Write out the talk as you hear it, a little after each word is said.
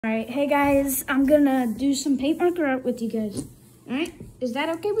Alright, hey guys, I'm gonna do some paint marker art with you guys. Alright, is that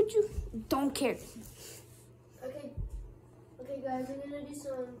okay with you? Don't care. Okay guys, I'm gonna do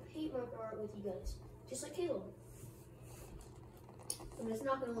some paint marker art with you guys. Just like Caleb. And it's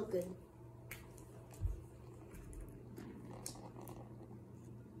not gonna look good.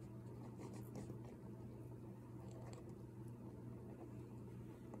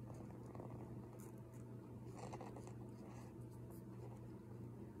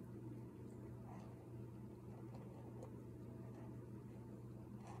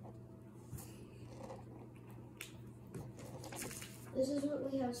 This is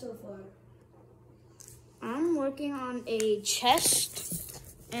what we have so far. I'm working on a chest,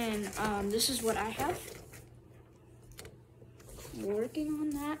 and this is what I have. Working on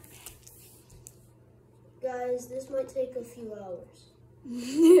that. Guys, this might take a few hours.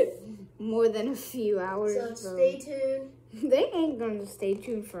 More than a few hours, So bro. stay tuned. They ain't gonna stay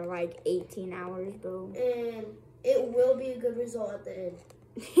tuned for like 18 hours, bro. And it will be a good result at the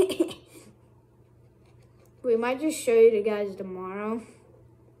end. We might just show you the guys tomorrow.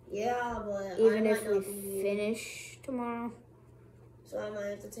 Yeah, but Even I if might we not be here. finish tomorrow. So I might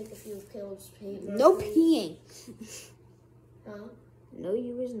have to take a few of Caleb's paint. No peeing. Huh? No,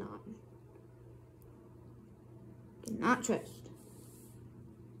 you is not. Do not trust.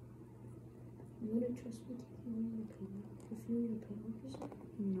 You wouldn't trust me taking your paint if you were your paint markers?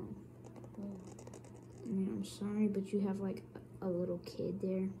 No. I mean, I'm sorry, but you have like a little kid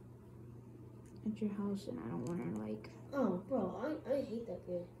there at your house, and I don't want to like. Oh, bro, I hate that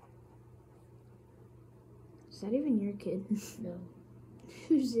kid. Is that even your kid? No.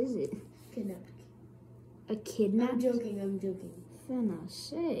 Whose is it? Kidnapped. A kidnap? I'm joking. Finna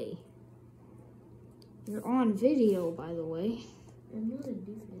say. You're on video, by the way. I'm not a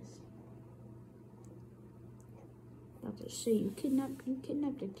doofus. About to say you kidnapped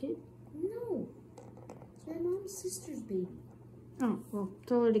a kid? No. It's my mom's sister's baby. Oh, well,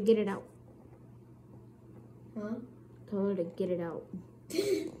 tell her to get it out. Huh? Tell her to get it out.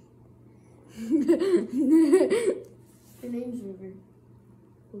 Her name's River.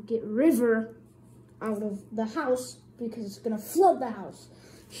 We'll get River out of the house because it's gonna flood the house.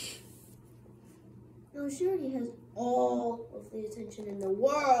 No, she already has all of the attention in the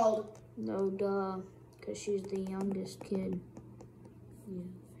world. No, duh. Because she's the youngest kid. Yeah.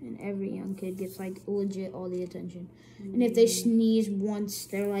 And every young kid gets, like, legit all the attention. And if they sneeze once,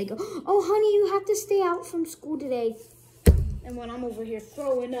 they're like, oh, honey, you have to stay out from school today. And when I'm over here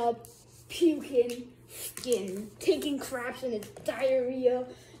throwing up, puking, taking craps, and it's diarrhea,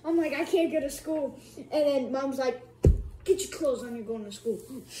 I'm like, I can't go to school. And then mom's like, get your clothes on, you're going to school.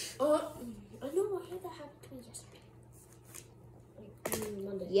 I know I had that happen to me yesterday.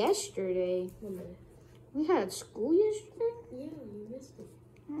 Monday. Yesterday? Monday. We had school yesterday? Yeah, you missed it.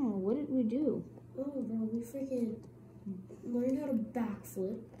 Oh, what did we do? Oh, bro, we freaking learned how to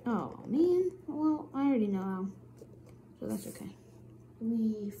backflip. Oh, man. Well, I already know how. So that's okay.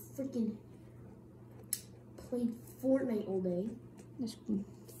 We freaking played Fortnite all day. That's cool.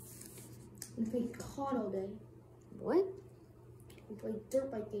 We played COD all day. What? We played dirt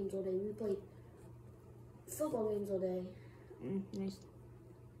bike games all day. We played football games all day. Nice.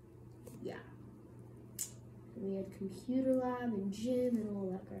 Yeah. And we had computer lab and gym and all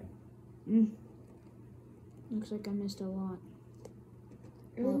that crap. Looks like I missed a lot.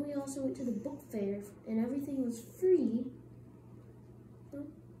 And then we also went to the book fair and everything was free. Huh?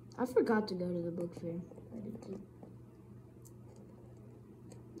 I forgot to go to the book fair. I did too.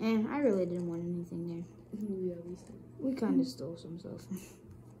 And I really didn't want anything there. Yeah, we still. We kind of stole some stuff.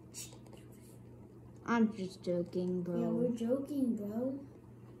 I'm just joking, bro. Yeah, we're joking, bro.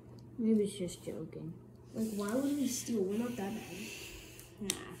 Maybe it's just joking. Like, why would we steal? We're not that bad.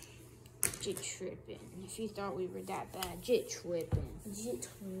 Nah. Jit tripping. If you thought we were that bad, jit tripping. Jit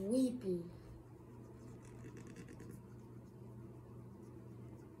weepy.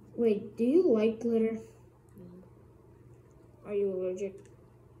 Wait, do you like glitter? No. Are you allergic?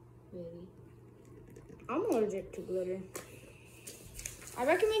 Maybe. I'm allergic to glitter. I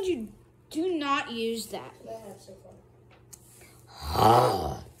recommend you do not use that. I have so far.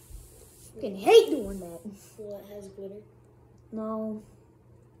 I fucking hate doing that. What has glitter? No.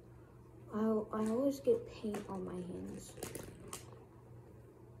 I always get paint on my hands.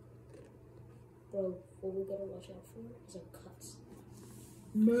 Bro, what we gotta watch out for is our cuts.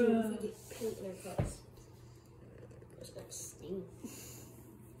 Bruh. If we get paint in our cuts, it's gonna sting.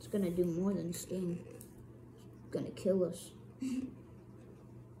 It's gonna do more than sting. It's gonna kill us.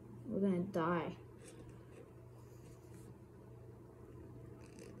 We're gonna die.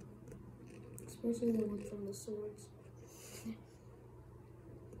 Especially the one from the swords.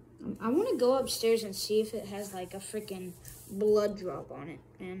 I want to go upstairs and see if it has like a freaking blood drop on it,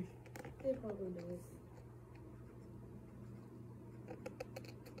 man. They probably do.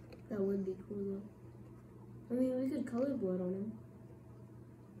 That would be cool though. I mean, we could color blood on him.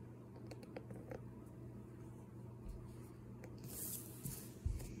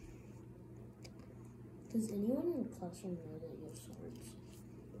 Does anyone in the classroom know that you have swords?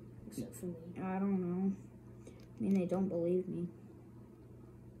 Except for me. I don't know. I mean, they don't believe me.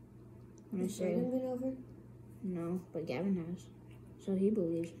 When I Has say Corbin been over? no, but Gavin has, so he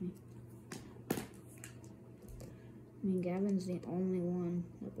believes me. I mean, Gavin's the only one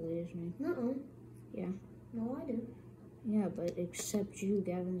that believes me. Nuh-uh. Yeah. No, I do. Yeah, but except you,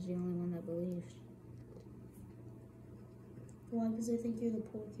 Gavin's the only one that believes. Why? Because I think you're the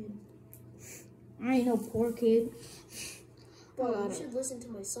poor kid. I ain't no poor kid. Bro, you should listen to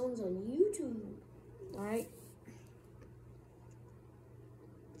my songs on YouTube. Alright.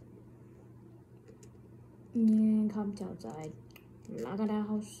 Yeah, come to outside. Lock up the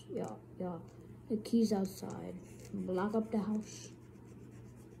house. Yeah. The key's outside. Lock up the house.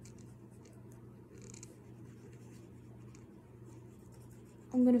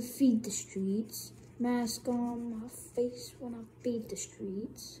 I'm gonna feed the streets. Mask on my face when I feed the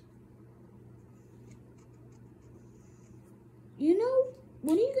streets. You know,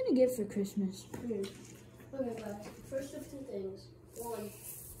 what are you gonna get for Christmas? Okay, guys. First of two things. One,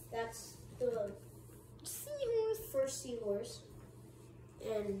 that's the first seahorse.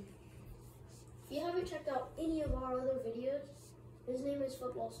 And if you haven't checked out any of our other videos, his name is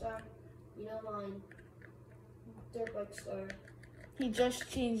Football Star. You know mine. Dirt Bike Star. He just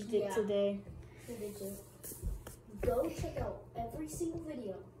changed it today. He did too. Go check out every single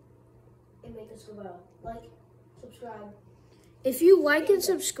video and make us go viral. Like, subscribe. If you like and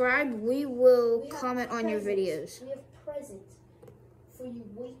subscribe, we will comment on your videos. We have presents for you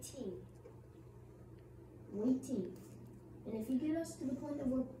waiting. Waiting. And if you get us to the point that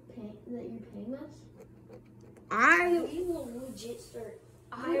you're paying us, we will legit start.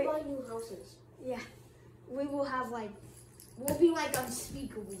 We'll buy new houses. Yeah. We will have like, we'll be like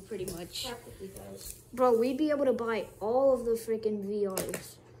unspeakable pretty much. Practically, guys. Bro, we'd be able to buy all of the freaking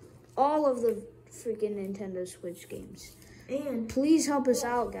VRs. All of the freaking Nintendo Switch games. And please help us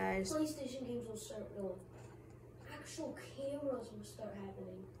out, guys. PlayStation games will start going. Actual cameras will start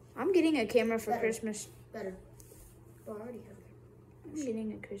happening. I'm getting a camera for Christmas. Better. Oh, I already have it. I'm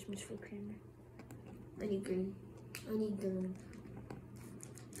getting a Christmas for camera. I need green. I need green.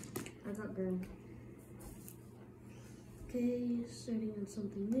 I got green. Okay, starting on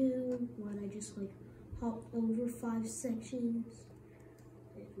something new. Why'd I just like hop over 5 sections?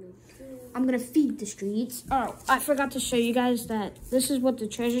 I'm gonna feed the streets. Oh, I forgot to show you guys that this is what the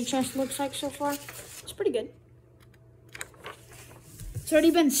treasure chest looks like so far. It's pretty good. It's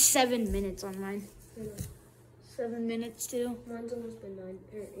already been 7 minutes on mine. 7 minutes too. Mine's almost been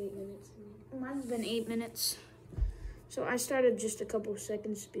 8 minutes. Mine's been 8 minutes. So I started just a couple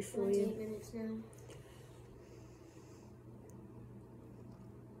seconds before Mine's you. 8 minutes now.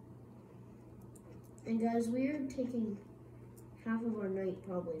 And guys, we are taking half of our night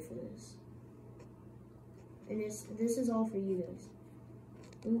probably for this. And this is all for you guys.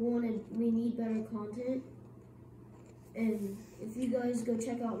 We need better content. And if you guys go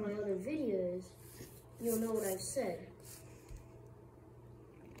check out my other videos, you'll know what I've said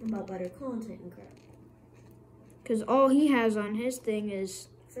about better content and crap. Because all he has on his thing is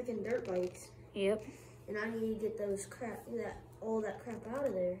freaking dirt bikes. Yep. And I need to get all that crap out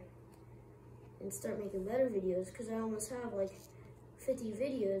of there and start making better videos, because I almost have like 50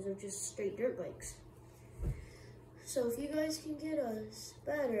 videos of just straight dirt bikes. So if you guys can get us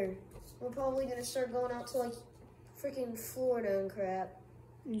better, we're probably gonna start going out to like freaking Florida and crap.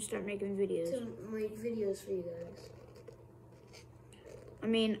 And you start making videos. To make videos for you guys. I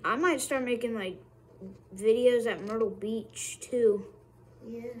mean, I might start making like videos at Myrtle Beach too.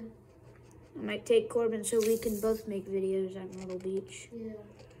 Yeah. I might take Corbin so we can both make videos at Myrtle Beach. Yeah.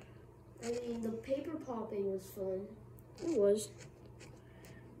 I mean, the paper popping was fun. It was.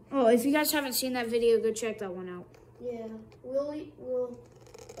 Oh, if you guys haven't seen that video, go check that one out. Yeah. We'll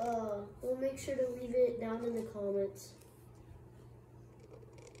make sure to leave it down in the comments.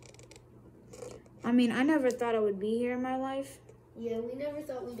 I mean, I never thought I would be here in my life. Yeah, we never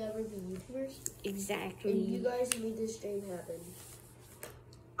thought we'd ever be YouTubers. Exactly. And you guys made this dream happen.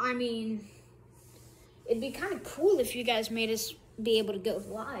 I mean, it'd be kind of cool if you guys made us be able to go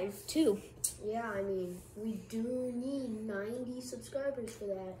live, too. Yeah, I mean, we do need 90 subscribers for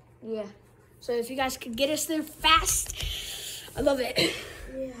that. Yeah. So if you guys could get us there fast, I love it.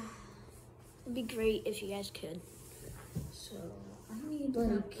 Yeah. It'd be great if you guys could. So, I don't even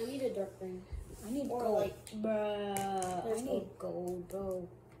need a dark green. I need Or gold. like, Bruh, there's I need gold, bro.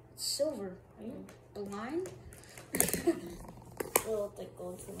 Silver. Are you blind? it'll look like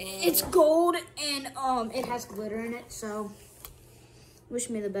gold for me. It's gold and it has glitter in it, so wish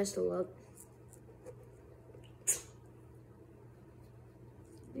me the best of luck.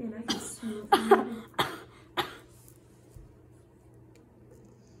 Man, I can smell it.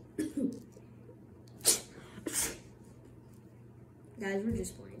 Guys, we're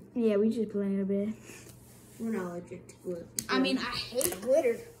just playing. Yeah, we just playing a bit. We're not allergic to glitter. I mean, I hate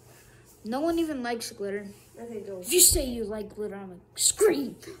glitter. No one even likes glitter. Okay, go. If you say you like glitter, I'm like,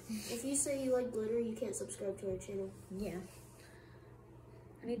 scream. If you say you like glitter, you can't subscribe to our channel. Yeah.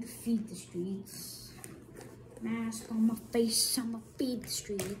 I need to feed the streets. Mask on my face, I'ma feed the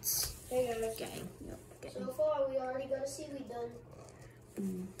streets. Hey guys. Okay. Yep. Okay. So far, we already got a seaweed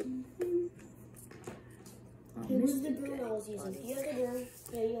done. Hey, who's the broom I was using? You have the broom.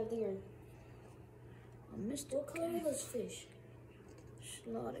 Yeah, you have the broom. What color are those fish?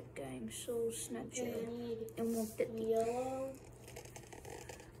 Slaughter gang, so Snapchat. Okay, I need And 150. yellow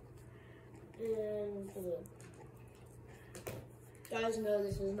and blue. Guys, know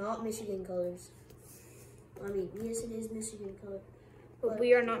this is not Michigan colors. I mean, yes, it is Michigan color. But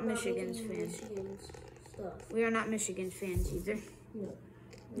we are not we're Michigan's making fans. Michigan's stuff. We are not Michigan fans either. No.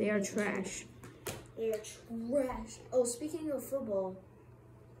 They are trash. They are trash. Oh, speaking of football,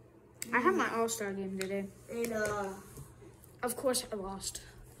 I had my all-star game today. and Of course I lost.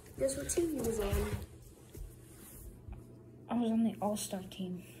 guess what team you was on? I was on the all-star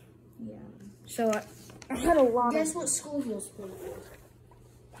team. Yeah. So I had a lot Guess what school he was playing for?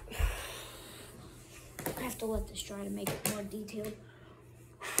 I have to let this dry to make it more detailed.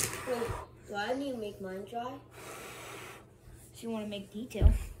 Wait, do I need to make mine dry? If you want to make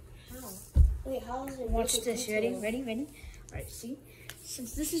detail. How? Wait, how does it Watch make it this. Ready? detailed? Ready? Alright, see?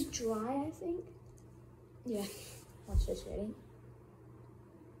 Since this is dry, I think. Yeah. Watch this. Ready?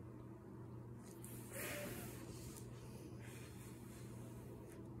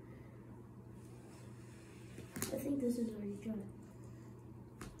 I think this is already dry.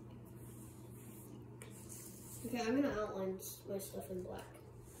 Okay, I'm gonna outline my stuff in black.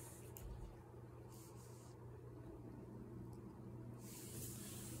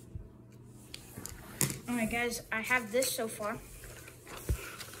 Alright, guys. I have this so far.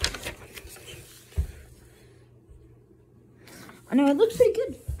 I know it looks pretty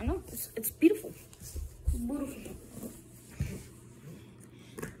good. I know it's beautiful. Beautiful.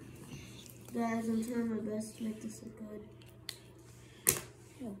 Guys, I'm trying my best to make this look good.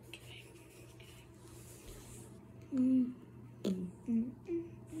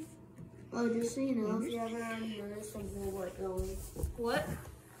 Oh, just so you know, if you ever notice something like going. What?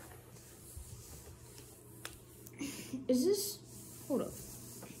 Is this? Hold up.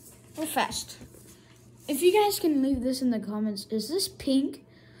 Real fast. If you guys can leave this in the comments, is this pink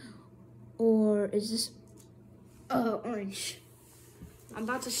or is this orange? I'm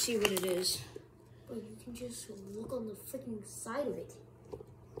about to see what it is. But you can just look on the freaking side of it.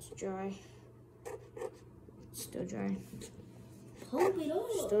 It's dry. Still dry. Pump it up.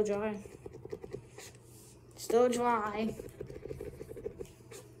 Still dry. Still dry.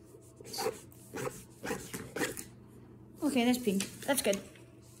 Okay, that's pink. That's good.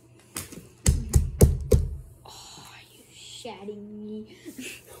 Oh, are you shitting me?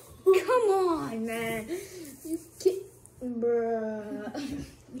 Come on, man. You can't, bruh.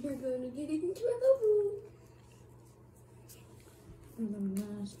 You're gonna get in trouble.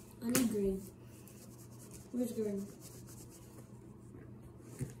 I need green. Where's green?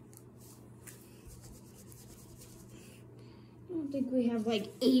 I don't think we have like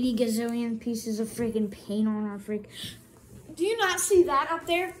 80 gazillion pieces of freaking paint on our freak. Do you not see that up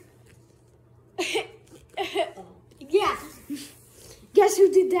there? Oh. Yeah. Guess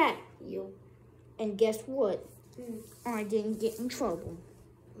who did that? You. And guess what? Mm. I didn't get in trouble.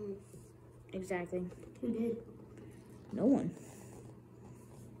 Mm. Exactly. Who did? No one.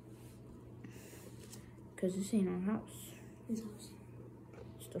 Because this ain't our house. His house.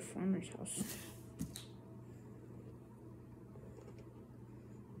 It's the farmer's house.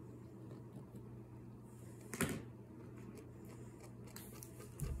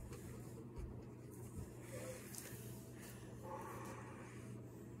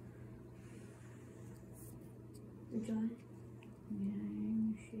 Dry?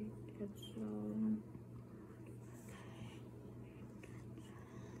 Yeah, shit, that's all.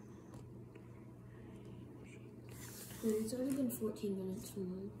 It's already been 14 minutes from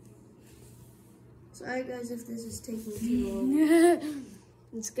now. Sorry guys if this is taking too long.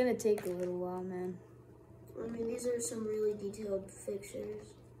 It's gonna take a little while, man. I mean, these are some really detailed pictures.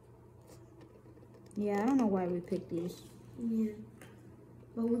 Yeah, I don't know why we picked these. Yeah.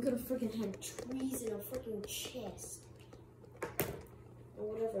 But we could have freaking had trees in a freaking chest.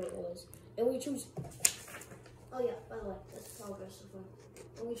 Or whatever it was. And we choose... Oh yeah, by the way, that's progress so far.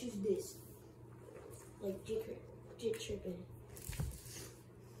 And we choose this. Like jit tripping.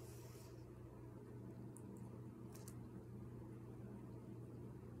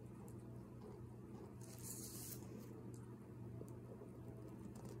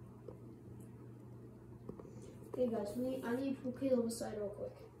 Okay guys, I need to pull Caleb aside real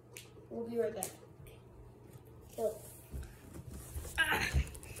quick. We'll be right back. Caleb.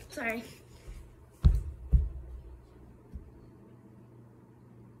 Sorry.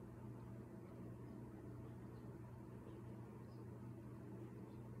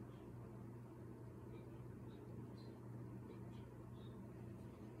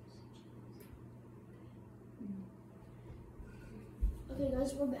 Okay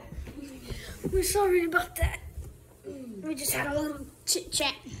guys, we're back. We're sorry about that. We just had a little chit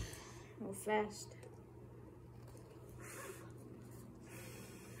chat. Real fast.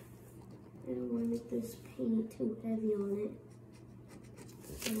 I don't want to make this paint too heavy on it.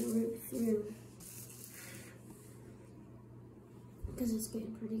 And rip through. Because it's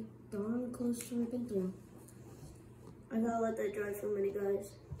getting pretty darn close to ripping through. I gotta let that dry for a minute,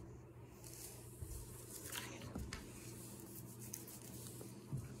 guys.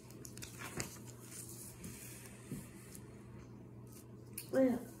 Oh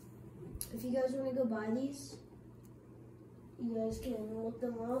yeah, if you guys want to go buy these, you guys can look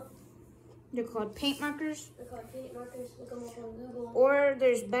them up. They're called paint markers. They're called paint markers. Look them up on Google. Or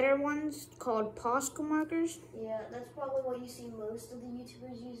there's better ones called Posca markers. Yeah, that's probably what you see most of the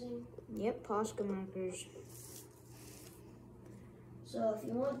YouTubers using. Yep, Posca markers. So if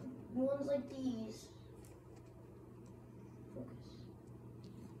you want ones like these, focus.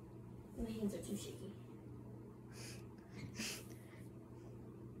 My hands are too shaky.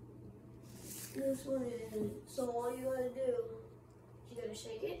 This one is, so all you gotta do, you gotta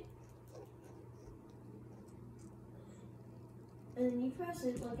shake it. And then you press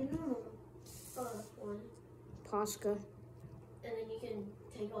it like a normal one. Posca. And then you can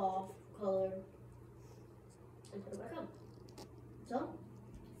take off, color, and put it back on. So,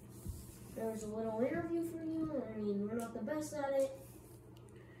 there's a little interview for you. I mean, we're not the best at it.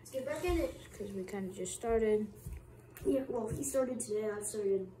 Let's get back in it. Because we kind of just started. Yeah, well, he started today. I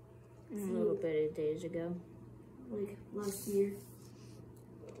started A little bit of days ago. like last year.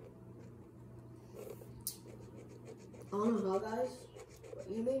 I don't know how, guys. But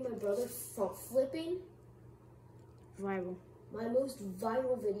you made my brother front flipping Viral. my most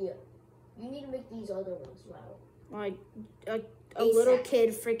viral video. You need to make these other ones viral. Like a little kid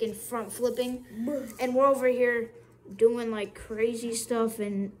freaking front flipping. And we're over here doing like crazy stuff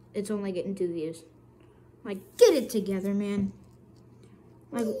and it's only getting 2 views. Like, get it together, man.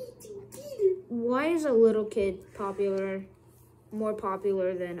 Like, why is a little kid more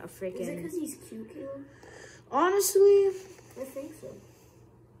popular than a freaking... Is it because he's cute, Caleb? Honestly, I think so.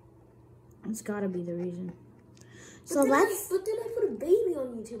 it's gotta be the reason. But So then that's... But then I put a baby on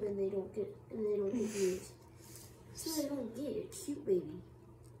YouTube and they don't get views. So I don't get it. Cute baby.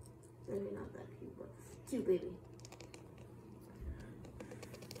 I mean, not that cute, but cute baby.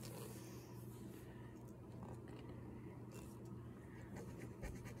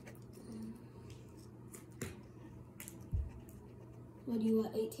 What are you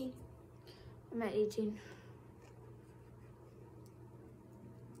at, 18? I'm at 18.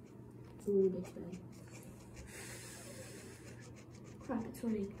 Ooh, that's bad. Crap, it's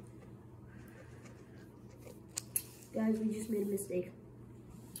running. Guys, we just made a mistake.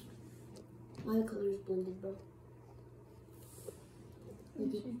 My color is blended, bro.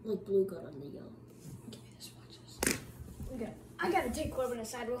 Like blue got on the yellow. Give me this, watch this. Okay. I gotta take Corbin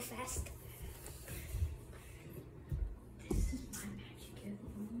aside real fast. This is my magic.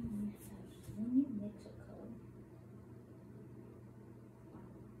 When you mix a color.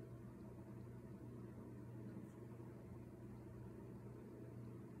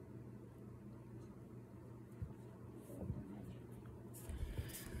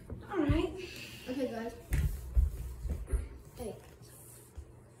 Alright. Okay, guys. Hey.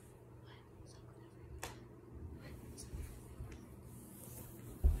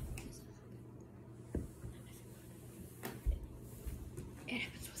 It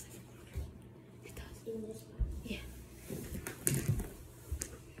happens with everyone. It does. In this one. Yeah.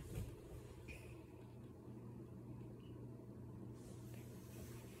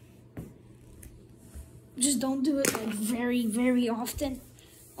 Just don't do it like very, very often.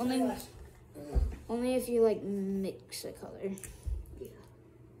 Only if you like mix a color. Yeah.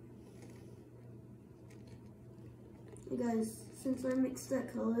 Hey guys, since I mixed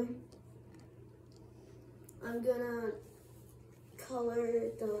that color, I'm gonna color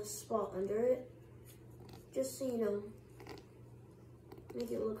the spot under it, just so you know,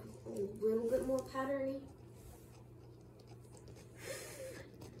 make it look a little bit more patterny.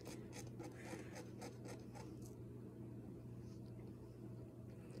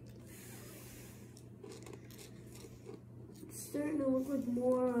 It's starting to look like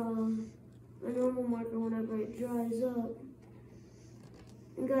more a normal marker whenever it dries up.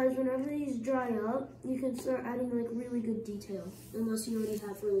 And guys, whenever these dry up, you can start adding like really good detail, unless you already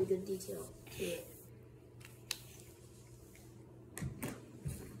have really good detail to it.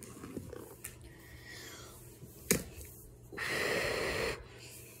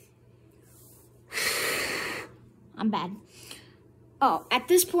 I'm bad. Oh, at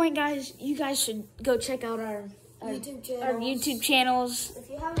this point, guys, you guys should go check out our YouTube channels. If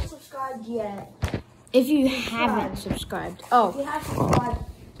you haven't subscribed yet. If you haven't subscribed. Oh. If you have subscribed,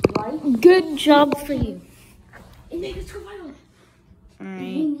 like. Good job for you. And make us go viral. Alright.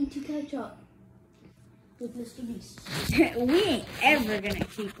 We need to catch up with Mr. Beast. We ain't ever gonna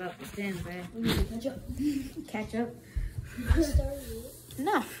keep up with him, man. We need to catch up. Catch up? I started it.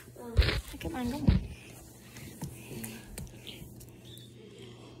 No. Look at mine going.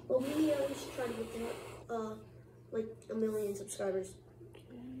 Well, we should try to get to, like 1 million subscribers.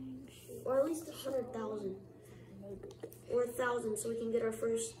 Or at least 100,000. Or 1,000, so we can get our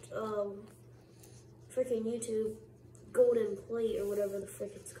first, freaking YouTube golden plate or whatever the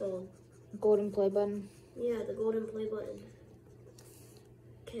frick it's called. Golden play button. Yeah, the golden play button.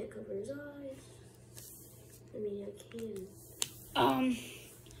 Can't cover his eyes. I mean, I can.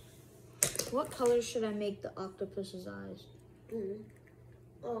 What color should I make the octopus's eyes? Do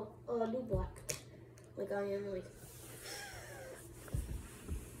black. Like I am, like.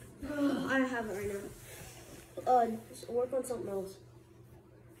 I have it right now. Just work on something else.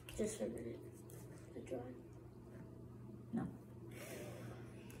 Just for a minute. To dry. No.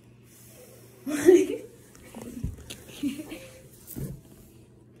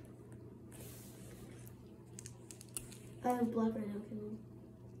 I have black right now,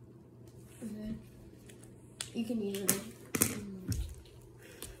 okay. You can use it.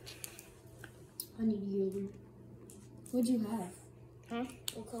 I need yogurt. What'd you have? Huh?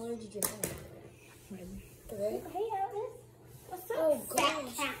 What color did you have? Red. Red? Hey, Alice. What's up? Oh,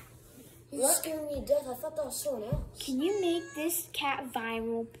 gosh. You scared me to death. I thought that was someone else. Can you make this cat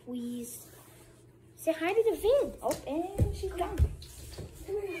viral, please? Say hi to the vid. Oh, and she's gone.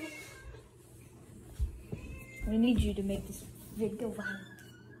 Come here. We need you to make this vid go viral.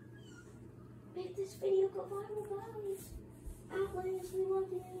 Make this video go viral, guys. Atlas, we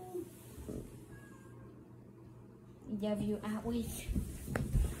love you. Love you, Atlas.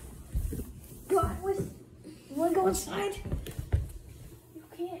 Go, Atlas. You want to go inside? You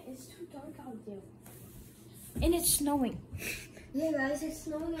can't. It's too dark out there. And it's snowing. Yeah, guys, it's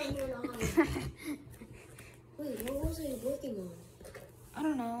snowing out here in Ohio. Wait, what was I working on? I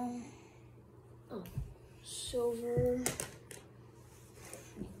don't know. Oh. Silver.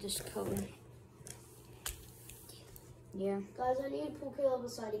 This color. Yeah. Guys, I need to pull Caleb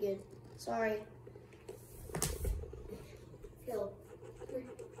aside again. Sorry. Caleb.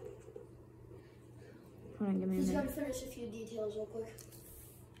 Hold on, give me a He's minute. got to finish a few details real quick.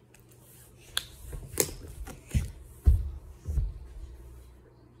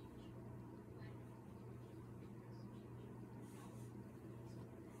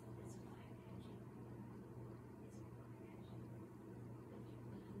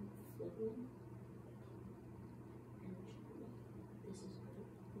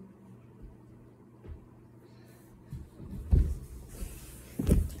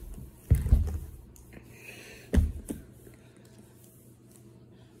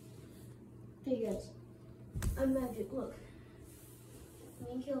 Hey guys, I'm magic, look. Me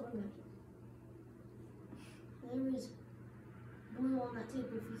and Caleb are magic. There is blue on that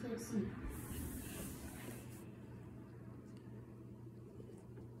tape if you can't see.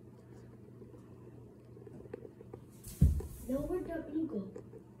 Now where'd that blue go?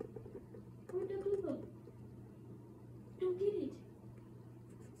 Where'd that blue go? Don't get it.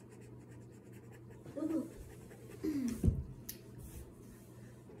 No blue.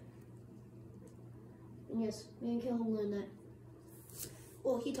 And yes, me and Caleb learned that.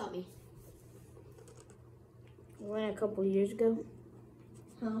 Well, he taught me. When a couple years ago?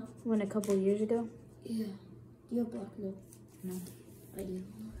 Huh? When a couple years ago? Yeah. Do you have black? No. No. I do.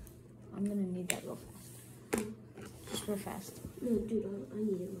 I'm gonna need that real fast. Just real fast. No, dude, I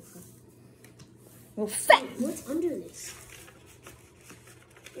need it real fast. Well, fat. What's under this?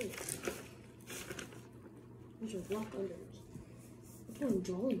 There's a rock under this. That's why I'm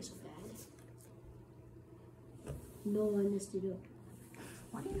drawing so bad. No, I messed it up.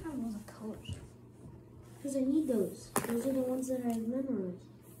 Why do you have all the colors? Because I need those. Those are the ones that I've memorized.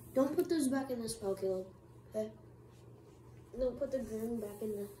 Don't put those back in the spell, Caleb. Okay? Don't put the green back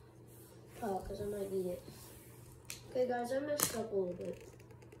in the pile, because I might need it. Okay, guys, I messed up a little bit.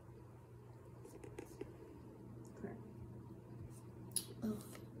 Crap. Oh.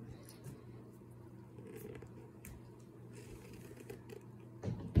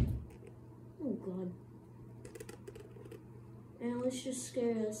 Oh, God. And let's just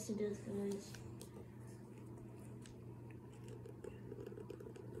scare us to death, guys.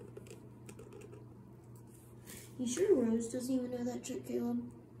 You sure Rose doesn't even know that trick, Caleb?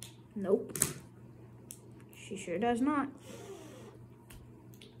 Nope. She sure does not.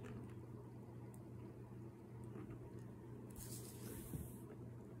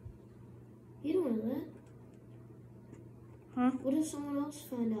 You don't know that. Huh? What if someone else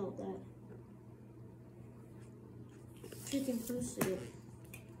found out that? Trick and posted it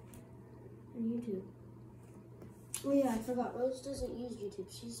on YouTube. Oh yeah, I forgot. Rose doesn't use YouTube.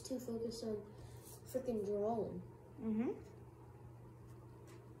 She's too focused on freaking drawing. Mm-hmm.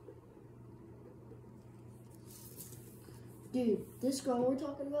 Dude, this girl we're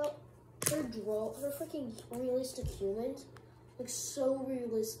talking about, her freaking realistic humans look so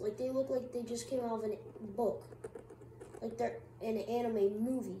realistic. Like, they look like they just came out of a book. Like they're in an anime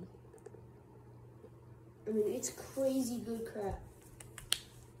movie. I mean, it's crazy good crap.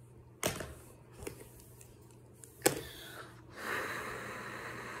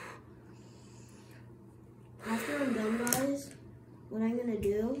 After I'm done, guys, what I'm gonna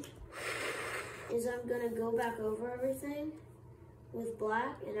do is I'm gonna go back over everything with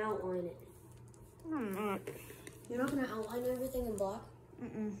black and outline it. I'm not. You're not gonna outline everything in black?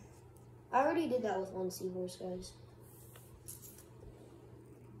 Mm-mm. I already did that with one seahorse, guys.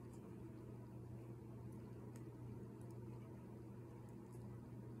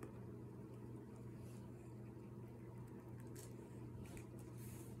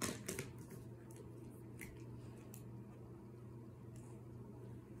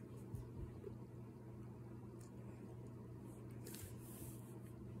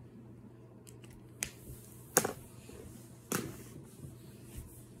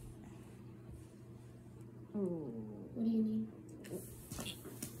 What do you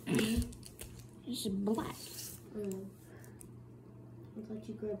need? This is black. I thought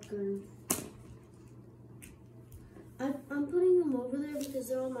you grabbed green. I'm putting them over there because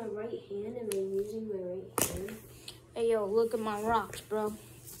they're on my right hand and I'm using my right hand. Hey, yo, look at my rocks, bro.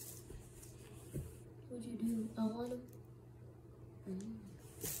 What'd you do? Outline them?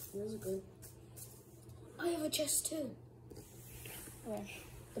 Those are good. I have a chest too. Where?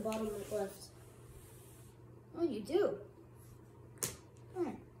 The bottom left. Oh, you do? Hmm.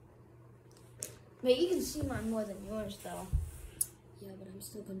 But you can see mine more than yours, though. Yeah, but I'm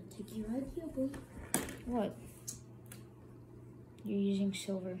still gonna take you right here, boy. What? You're using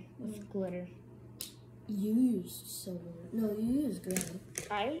silver with glitter. You used silver. No, you used gray.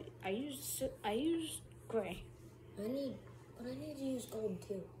 I used gray I need to use gold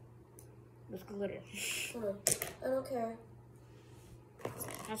too. with glitter. Hold on. I don't care.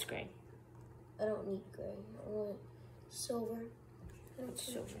 That's gray. I don't need gray. I want silver. I don't It's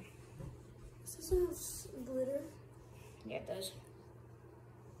care. silver. Does this have glitter? Yeah, it does.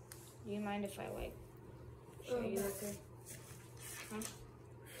 Do you mind if I like show you real quick? Huh?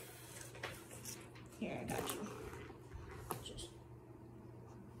 Here, I got you. Just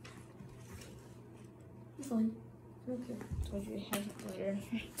I'm fine. I don't care. told you it has glitter.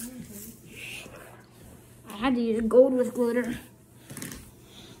 I had to use gold with glitter.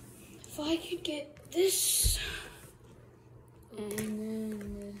 If I could get this, and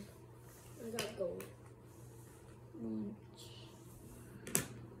then I got gold.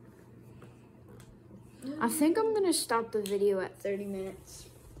 I think I'm gonna stop the video at 30 minutes.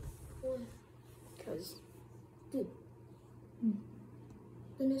 Why? Cause, Dude.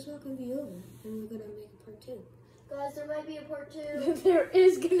 Then it's not gonna be over, and we're gonna make a part 2. Guys, there might be a part 2. there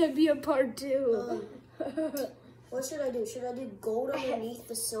is gonna be a part 2. What should I do? Should I do gold underneath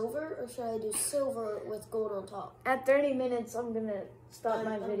the silver, or should I do silver with gold on top? At 30 minutes, I'm gonna stop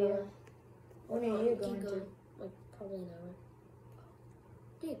my video. When are you Keep going to? Like, probably an hour.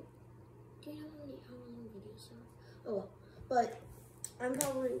 Dude, do you know how long videos are? Oh, well. But I'm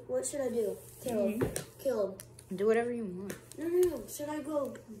probably, what should I do? Caleb. Do whatever you want. No. Should I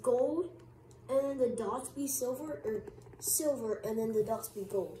go gold and then the dots be silver, or silver and then the dots be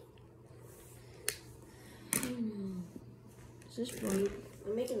gold? Is this bright?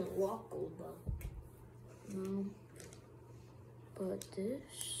 I'm making a lock gold though. No. But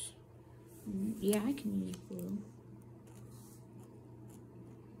this... Yeah, I can use blue.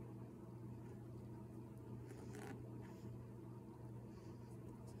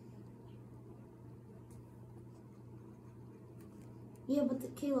 Yeah,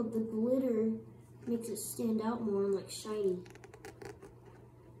 but Caleb, the glitter makes it stand out more and like shiny.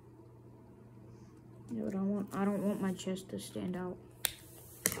 Yeah, but I don't want my chest to stand out.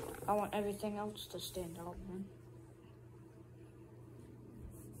 I want everything else to stand out, man.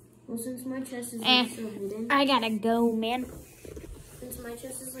 Well, since my chest is like so hidden. I gotta go, man. Since my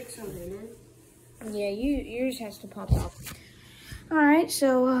chest is like so hidden. Yeah, yours has to pop out. Alright,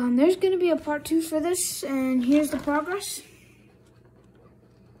 so there's gonna be a part 2 for this, and here's the progress.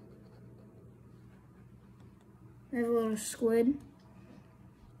 I have a little squid,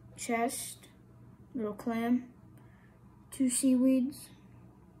 chest, little clam, 2 seaweeds,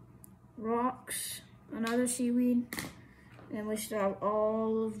 rocks, another seaweed, and we still have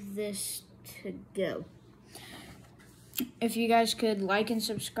all of this to go. If you guys could like and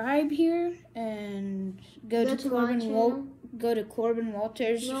subscribe here, and go to Corbin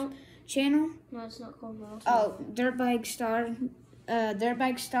Walters' channel. No, it's not Corbin Walters. Oh, Dirtbag Star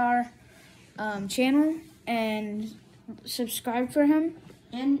channel, and subscribe for him.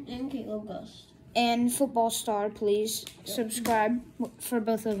 And Caleb Gust. And Football Star, please subscribe for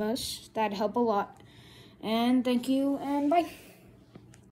both of us. That'd help a lot. And thank you, and bye.